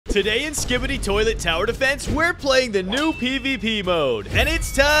Today in Skibidi Toilet Tower Defense, we're playing the new PvP mode. And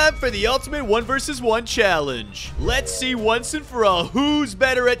it's time for the ultimate 1 vs 1 challenge. Let's see once and for all who's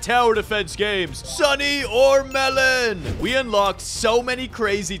better at tower defense games, Sunny or Melon. We unlocked so many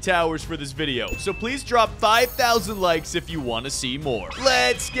crazy towers for this video, so please drop 5,000 likes if you want to see more.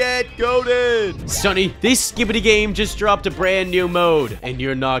 Let's get goated. Sunny, this Skibidi game just dropped a brand new mode, and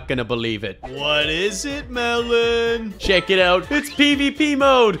you're not gonna believe it. What is it, Melon? Check it out. It's PvP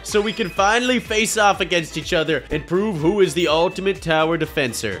mode, so we can finally face off against each other and prove who is the ultimate tower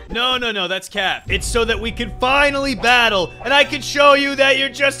defensor. No, that's cap. It's so that we can finally battle, and I can show you that you're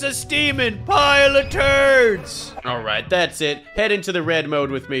just a steaming pile of turds. Alright, that's it. Head into the red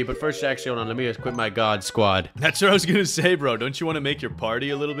mode with me, but first, actually, hold on, let me equip my god squad. That's what I was gonna say, bro. Don't you want to make your party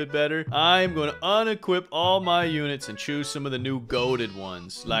a little bit better? I'm gonna unequip all my units and choose some of the new goated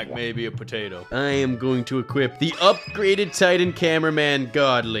ones, like maybe a potato. I am going to equip the upgraded Titan cameraman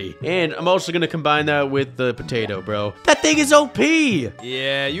godly. And I'm also gonna combine that with the potato, bro. That thing is OP!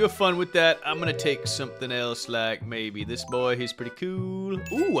 Yeah, you have fun with that. I'm gonna take something else, like maybe this boy. He's pretty cool.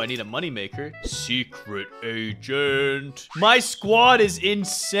 Ooh, I need a moneymaker. Secret agent. My squad is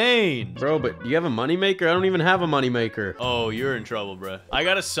insane. Bro, but you have a moneymaker? I don't even have a moneymaker. Oh, you're in trouble, bro. I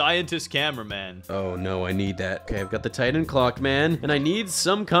got a scientist cameraman. Oh, no, I need that. Okay, I've got the Titan clockman, and I need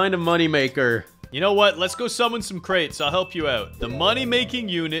some kind of moneymaker. You know what? Let's go summon some crates. I'll help you out. The money-making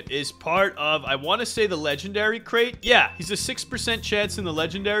unit is part of, I want to say, the legendary crate. Yeah, he's a 6% chance in the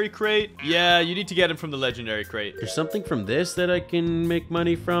legendary crate. Yeah, you need to get him from the legendary crate. There's something from this that I can make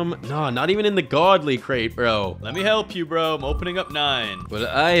money from? No, not even in the godly crate, bro. Let me help you, bro. I'm opening up 9. Well,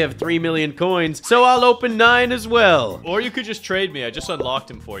 I have 3 million coins, so I'll open 9 as well. Or you could just trade me. I just unlocked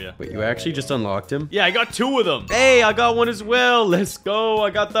him for you. Wait, you actually just unlocked him? Yeah, I got 2 of them. Hey, I got one as well. Let's go. I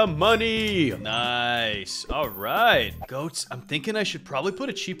got the money. Nice. All right. Goats, I'm thinking I should probably put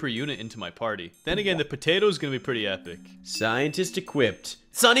a cheaper unit into my party. Then again, the potato is going to be pretty epic. Scientist equipped.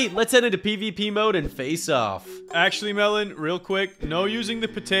 Sunny, let's head into PvP mode and face off. Actually, Melon, real quick, no using the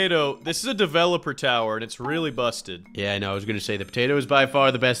potato. This is a developer tower, and it's really busted. Yeah, I know. I was going to say the potato is by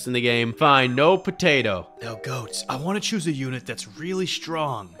far the best in the game. Fine, no potato. Now, Goats, I want to choose a unit that's really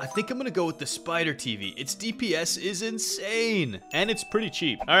strong. I think I'm going to go with the Spider TV. Its DPS is insane, and it's pretty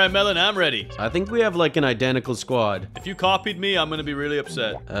cheap. All right, Melon, I'm ready. I think we have like an identical squad. If you copied me, I'm going to be really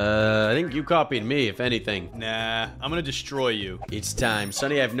upset. I think you copied me, if anything. Nah, I'm going to destroy you. It's time.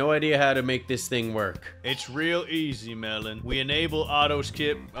 Sunny, I have no idea how to make this thing work. It's real easy, Melon. We enable auto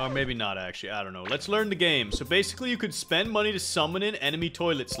skip, or maybe not actually, I don't know. Let's learn the game. So basically you could spend money to summon in enemy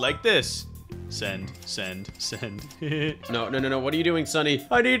toilets like this. Send. No. What are you doing, Sunny?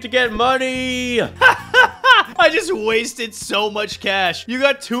 I need to get money. I just wasted so much cash. You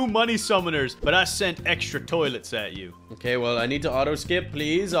got 2 money summoners, but I sent extra toilets at you. Okay, well, I need to auto skip,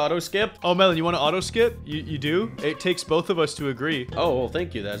 please. Auto skip. Oh, Melon, you want to auto skip? You do? It takes both of us to agree. Oh, well,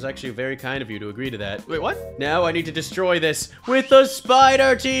 thank you. That's actually very kind of you to agree to that. Wait, what? Now I need to destroy this with the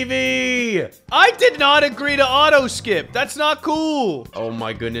Spider TV. I did not agree to auto skip. That's not cool. Oh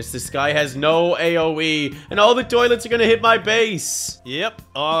my goodness, this guy has no AoE, and all the toilets are gonna hit my base. Yep,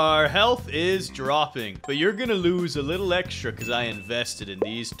 our health is dropping, but you're gonna lose a little extra because I invested in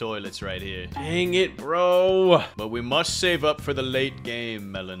these toilets right here. Dang it, bro. But we must save up for the late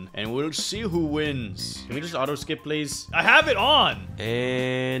game, Melon, and we'll see who wins. Can we just auto skip, please? I have it on.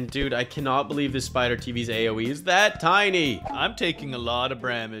 And dude, I cannot believe this Spider TV's AoE is that tiny. I'm taking a lot of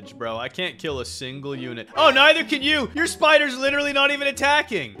damage, bro. I can't kill a single unit. Oh, neither can you. Your spider's literally not even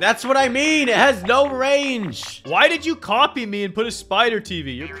attacking. That's what I mean. It has no range. Why did you copy me and put a Spider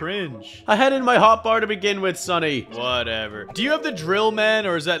TV? You're cringe. I had it in my hotbar to begin with, Sunny. Whatever. Do you have the drill man,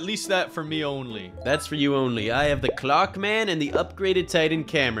 or is at least that for me only? That's for you only. I have the clockman and the upgraded Titan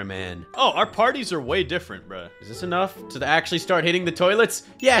cameraman. Oh, our parties are way different, bruh. Is this enough to actually start hitting the toilets?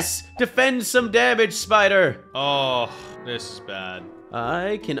 Yes! Defend some damage, Spider! Oh, this is bad.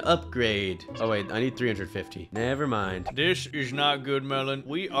 I can upgrade. Oh, wait. I need 350. Never mind. This is not good, Melon.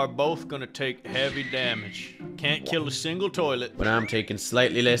 We are both gonna take heavy damage. Can't kill a single toilet. But I'm taking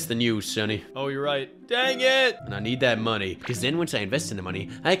slightly less than you, Sonny. Oh, you're right. Dang it! And I need that money. Because then once I invest in the money,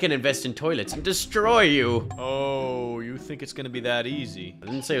 I can invest in toilets and destroy you. Oh, you think it's gonna be that easy? I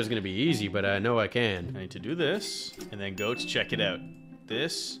didn't say it was gonna be easy, but I know I can. I need to do this. And then Goats, check it out.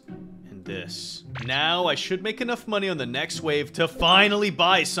 This. This. Now I should make enough money on the next wave to finally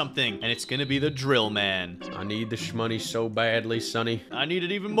buy something, and it's gonna be the drill man. I need the shmoney so badly, Sonny. I need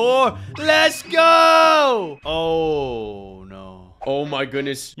it even more. Let's go! Oh no. Oh my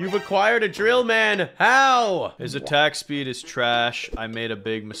goodness. You've acquired a drill man. How? His attack speed is trash. I made a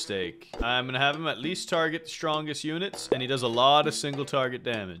big mistake. I'm gonna have him at least target the strongest units, and he does a lot of single target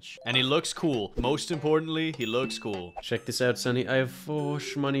damage. And he looks cool. Most importantly, he looks cool. Check this out, Sonny. I have 4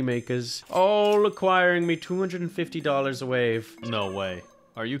 shmoney makers, all acquiring me $250 a wave. No way.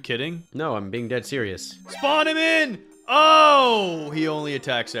 Are you kidding? No, I'm being dead serious. Spawn him in! Oh! He only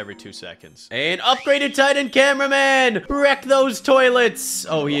attacks every 2 seconds. An upgraded Titan cameraman! Wreck those toilets!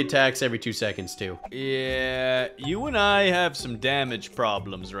 Oh, he attacks every 2 seconds, too. Yeah, you and I have some damage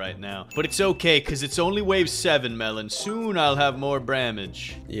problems right now. But it's okay, because it's only wave 7, Melon. Soon I'll have more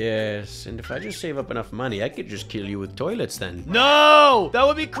damage. Yes, and if I just save up enough money, I could just kill you with toilets then. No! That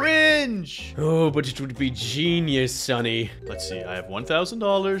would be cringe! Oh, but it would be genius, Sonny. Let's see, I have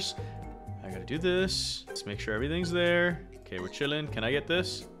 $1,000. I gotta do this. Let's make sure everything's there. Okay, we're chilling. Can I get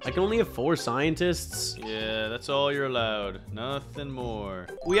this? I can only have 4 scientists. Yeah, that's all you're allowed. Nothing more.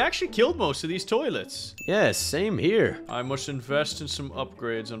 We actually killed most of these toilets. Yes, same here. I must invest in some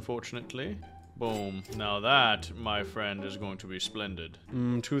upgrades, unfortunately. Boom. Now that, my friend, is going to be splendid.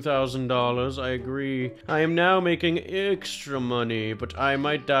 $2,000, I agree. I am now making extra money, but I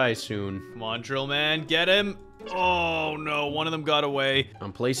might die soon. Come on, drill man, get him. Oh no, one of them got away.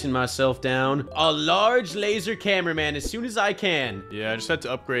 I'm placing myself down. A large laser cameraman as soon as I can. Yeah, I just had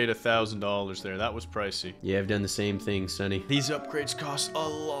to upgrade $1,000 there. That was pricey. Yeah, I've done the same thing, Sonny. These upgrades cost a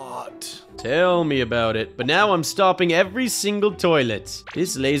lot. Tell me about it. But now I'm stopping every single toilet.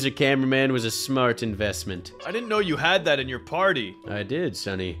 This laser cameraman was a smart investment. I didn't know you had that in your party. I did,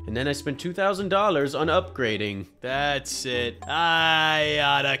 Sonny. And then I spent $2,000 on upgrading. That's it. I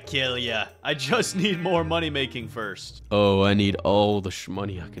oughta kill ya. I just need more money making first. Oh, I need all the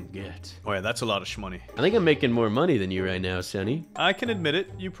shmoney I can get. Oh yeah, that's a lot of shmoney. I think I'm making more money than you right now, Sonny. I can admit it.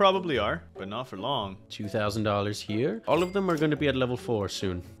 You probably are, but not for long. $2,000 here. All of them are going to be at level 4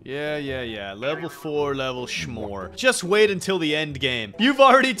 soon. Yeah. Level 4, level schmore. Just wait until the end game. You've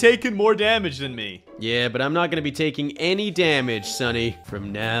already taken more damage than me. Yeah, but I'm not going to be taking any damage, Sonny,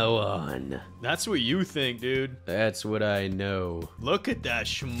 from now on. That's what you think, dude. That's what I know. Look at that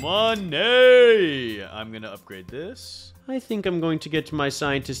shmoney. I'm gonna upgrade this. I think I'm going to get my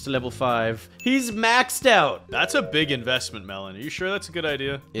scientist to level 5. He's maxed out. That's a big investment, Melon. Are you sure that's a good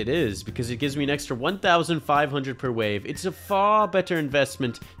idea? It is, because it gives me an extra 1,500 per wave. It's a far better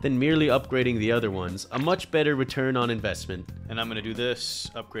investment than merely upgrading the other ones. A much better return on investment. And I'm gonna do this,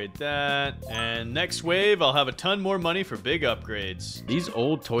 upgrade that, and next wave, I'll have a ton more money for big upgrades. These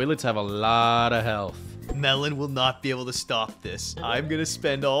old toilets have a lot of health. Melon will not be able to stop this. I'm gonna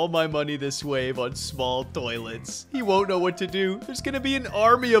spend all my money this wave on small toilets. He won't know what to do. There's gonna be an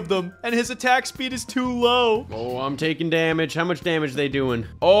army of them, and his attack speed is too low. Oh, I'm taking damage. How much damage are they doing?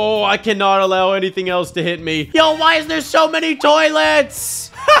 Oh, I cannot allow anything else to hit me. Yo, why is there so many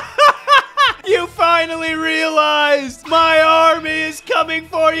toilets? You finally realized my army is coming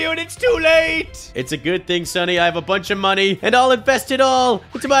for you and it's too late. It's a good thing, Sonny. I have a bunch of money and I'll invest it all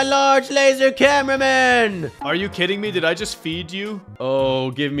into my large laser cameraman. Are you kidding me? Did I just feed you? Oh,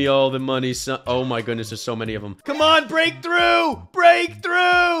 give me all the money, son. Oh my goodness, there's so many of them. Come on, break through! Break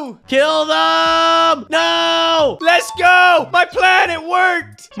through! Kill them! No! Let's go! My plan, it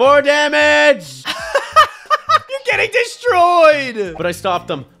worked! More damage! You're getting destroyed! But I stopped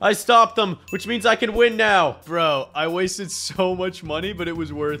them. I stopped them, which means I can win now. Bro, I wasted so much money, but it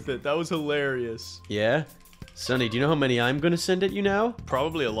was worth it. That was hilarious. Yeah? Sonny, do you know how many I'm gonna send at you now?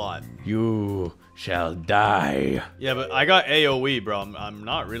 Probably a lot. You shall die. Yeah, but I got AoE, bro. I'm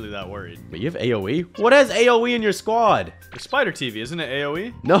not really that worried. But you have AoE? What has AoE in your squad? The spider TV, isn't it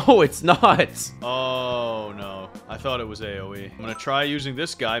AoE? No, it's not. Oh, no. I thought it was AoE. I'm gonna try using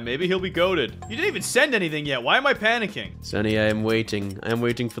this guy. Maybe he'll be goated. You didn't even send anything yet. Why am I panicking? Sonny, I am waiting. I am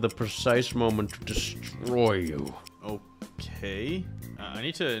waiting for the precise moment to destroy you. Okay. I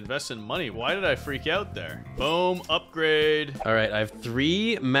need to invest in money. Why did I freak out there? Boom, upgrade. All right, I have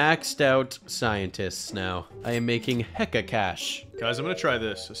 3 maxed out scientists now. I am making hecka cash. Guys, I'm gonna try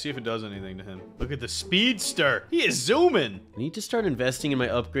this. Let's see if it does anything to him. Look at the speedster. He is zooming. I need to start investing in my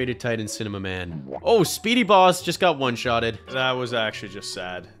upgraded Titan Cinema Man. Oh, Speedy Boss just got one-shotted. That was actually just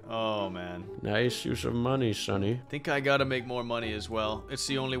sad. Oh, man. Nice use of money, Sonny. Think I gotta make more money as well. It's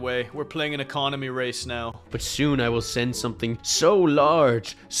the only way. We're playing an economy race now. But soon I will send something so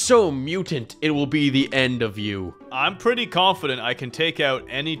large, so mutant, it will be the end of you. I'm pretty confident I can take out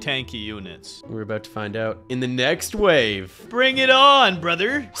any tanky units. We're about to find out in the next wave. Bring it on,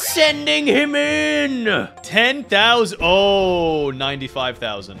 brother. Sending him in. 10,000. Oh,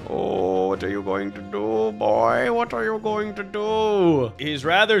 95,000. Oh, what are you going to do, boy? What are you going to do? He's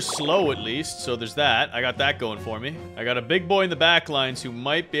rather slow, at least, so there's that. I got that going for me. I got a big boy in the back lines who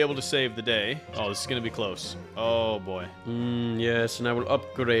might be able to save the day. Oh, this is gonna be close. Oh, boy. Yes, and I will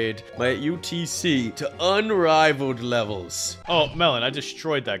upgrade my UTC to unrivaled levels. Oh, Melon, I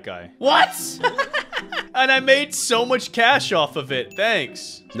destroyed that guy. What? And I made so much cash off of it.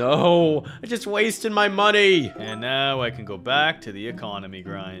 Thanks. No, I just wasted my money. And now I can go back to the economy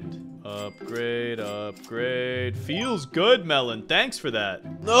grind. Upgrade, upgrade. Feels good, Melon. Thanks for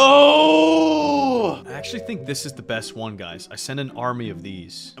that. No! I actually think this is the best one, guys. I send an army of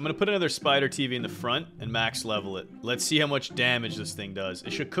these. I'm gonna put another spider TV in the front and max level it. Let's see how much damage this thing does.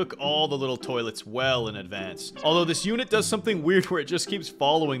 It should cook all the little toilets well in advance. Although this unit does something weird where it just keeps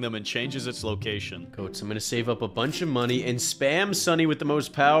following them and changes its location. Goats, I'm gonna save up a bunch of money and spam Sunny with the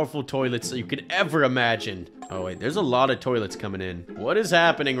most powerful toilets that you could ever imagine. Oh wait, there's a lot of toilets coming in. What is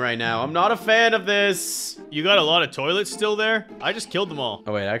happening right now? I'm not a fan of this. You got a lot of toilets still there? I just killed them all.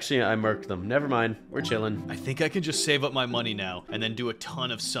 Oh wait, actually I murked them. Never mind. We're chilling. I think I can just save up my money now and then do a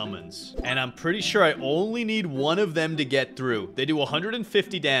ton of summons. And I'm pretty sure I only need one of them to get through. They do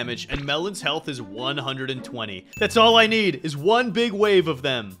 150 damage and Melon's health is 120. That's all I need is one big wave of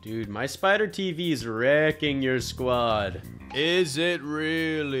them. Dude, my spider TV is wrecking your squad. Is it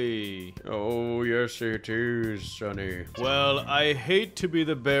really? Oh, yes it is, Sonny. Well, I hate to be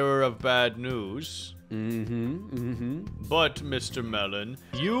the bearer of bad news. But, Mr. Melon,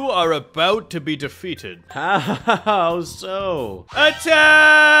 you are about to be defeated. How so?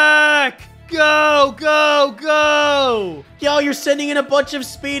 Attack! Go, go, go! Yo, you're sending in a bunch of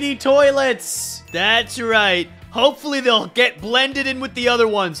speedy toilets! That's right. Hopefully they'll get blended in with the other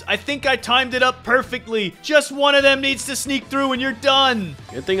ones. I think I timed it up perfectly. Just one of them needs to sneak through and you're done.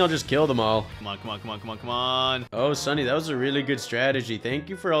 Good thing I'll just kill them all. Come on, come on, come on, come on, come on. Oh, Sonny, that was a really good strategy. Thank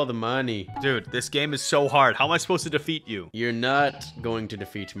you for all the money. Dude, this game is so hard. How am I supposed to defeat you? You're not going to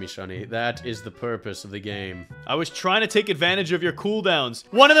defeat me, Sonny. That is the purpose of the game. I was trying to take advantage of your cooldowns.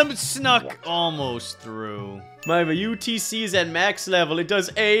 One of them snuck almost through. My UTC is at max level. It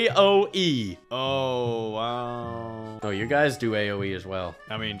does AoE. Oh, wow. Oh, your guys do AoE as well.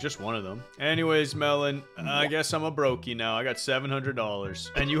 I mean, just one of them. Anyways, Melon, I guess I'm a brokey now. I got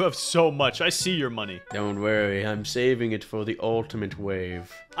 $700. And you have so much. I see your money. Don't worry. I'm saving it for the ultimate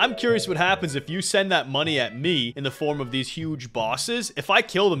wave. I'm curious what happens if you send that money at me in the form of these huge bosses. If I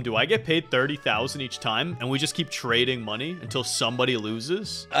kill them, do I get paid 30,000 each time? And we just keep trading money until somebody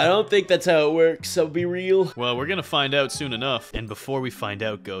loses? I don't think that's how it works. I'll be real. Well, we're gonna find out soon enough. And before we find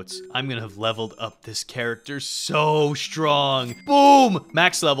out, goats, I'm gonna have leveled up this character so strong. Boom!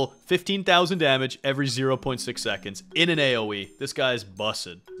 Max level, 15,000 damage every 0.6 seconds in an AoE. This guy's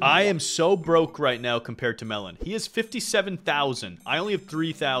busted. I am so broke right now compared to Melon. He has 57,000. I only have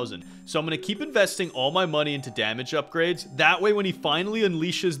 3,000. So I'm gonna keep investing all my money into damage upgrades. That way, when he finally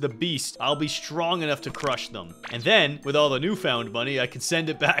unleashes the beast, I'll be strong enough to crush them. And then, with all the newfound money, I can send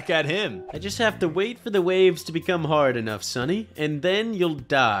it back at him. I just have to wait for the waves to become hard enough, Sonny, and then you'll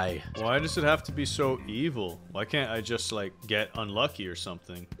die. Why does it have to be so evil? Why can't I just, like, get unlucky or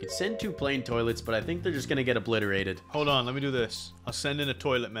something? You could send 2 plain toilets, but I think they're just gonna get obliterated. Hold on, let me do this. I'll send in a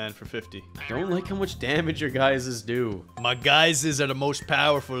toilet man for 50. I don't like how much damage your guys' do. My guys are the most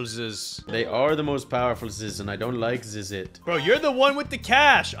powerful ziz. They are the most powerful ziz, and I don't like zizit. Bro, you're the one with the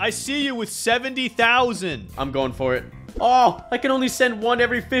cash. I see you with 70,000. I'm going for it. Oh, I can only send one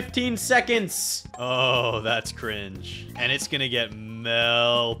every 15 seconds. Oh, that's cringe. And it's gonna get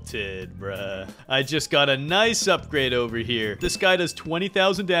melted, bruh. I just got a nice upgrade over here. This guy does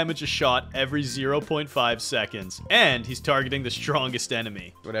 20,000 damage a shot every 0.5 seconds. And he's targeting the strongest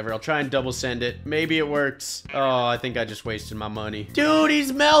enemy. Whatever, I'll try and double send it. Maybe it works. Oh, I think I just wasted my money. Dude,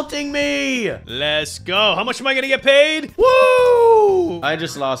 he's melting me! Let's go. How much am I gonna get paid? Woo! I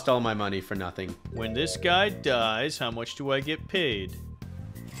just lost all my money for nothing. When this guy dies, how much do I get paid?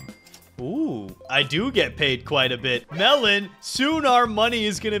 Ooh, I do get paid quite a bit. Melon, soon our money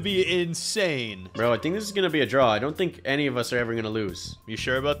is gonna be insane. Bro, I think this is gonna be a draw. I don't think any of us are ever gonna lose. You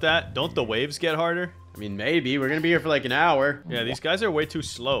sure about that? Don't the waves get harder? I mean, maybe. We're gonna be here for like an hour. Yeah, these guys are way too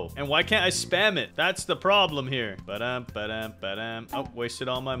slow. And why can't I spam it? That's the problem here. Ba-dum, ba-dum, ba-dum. Oh, wasted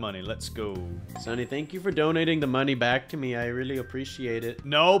all my money. Let's go. Sonny, thank you for donating the money back to me. I really appreciate it.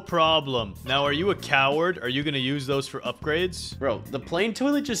 No problem. Now, are you a coward? Are you gonna use those for upgrades? Bro, the plain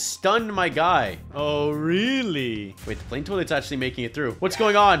toilet just stunned my guy. Oh, really? Wait, the plain toilet's actually making it through. What's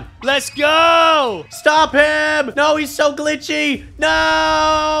going on? Let's go! Stop him! No, he's so glitchy!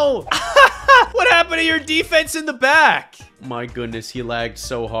 No! What happened to your defense in the back? My goodness, he lagged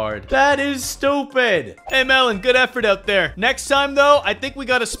so hard. That is stupid. Hey, Melon, good effort out there. Next time, though, I think we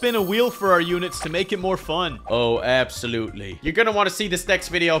gotta spin a wheel for our units to make it more fun. Oh, absolutely. You're gonna want to see this next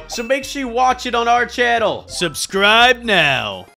video, so make sure you watch it on our channel. Subscribe now.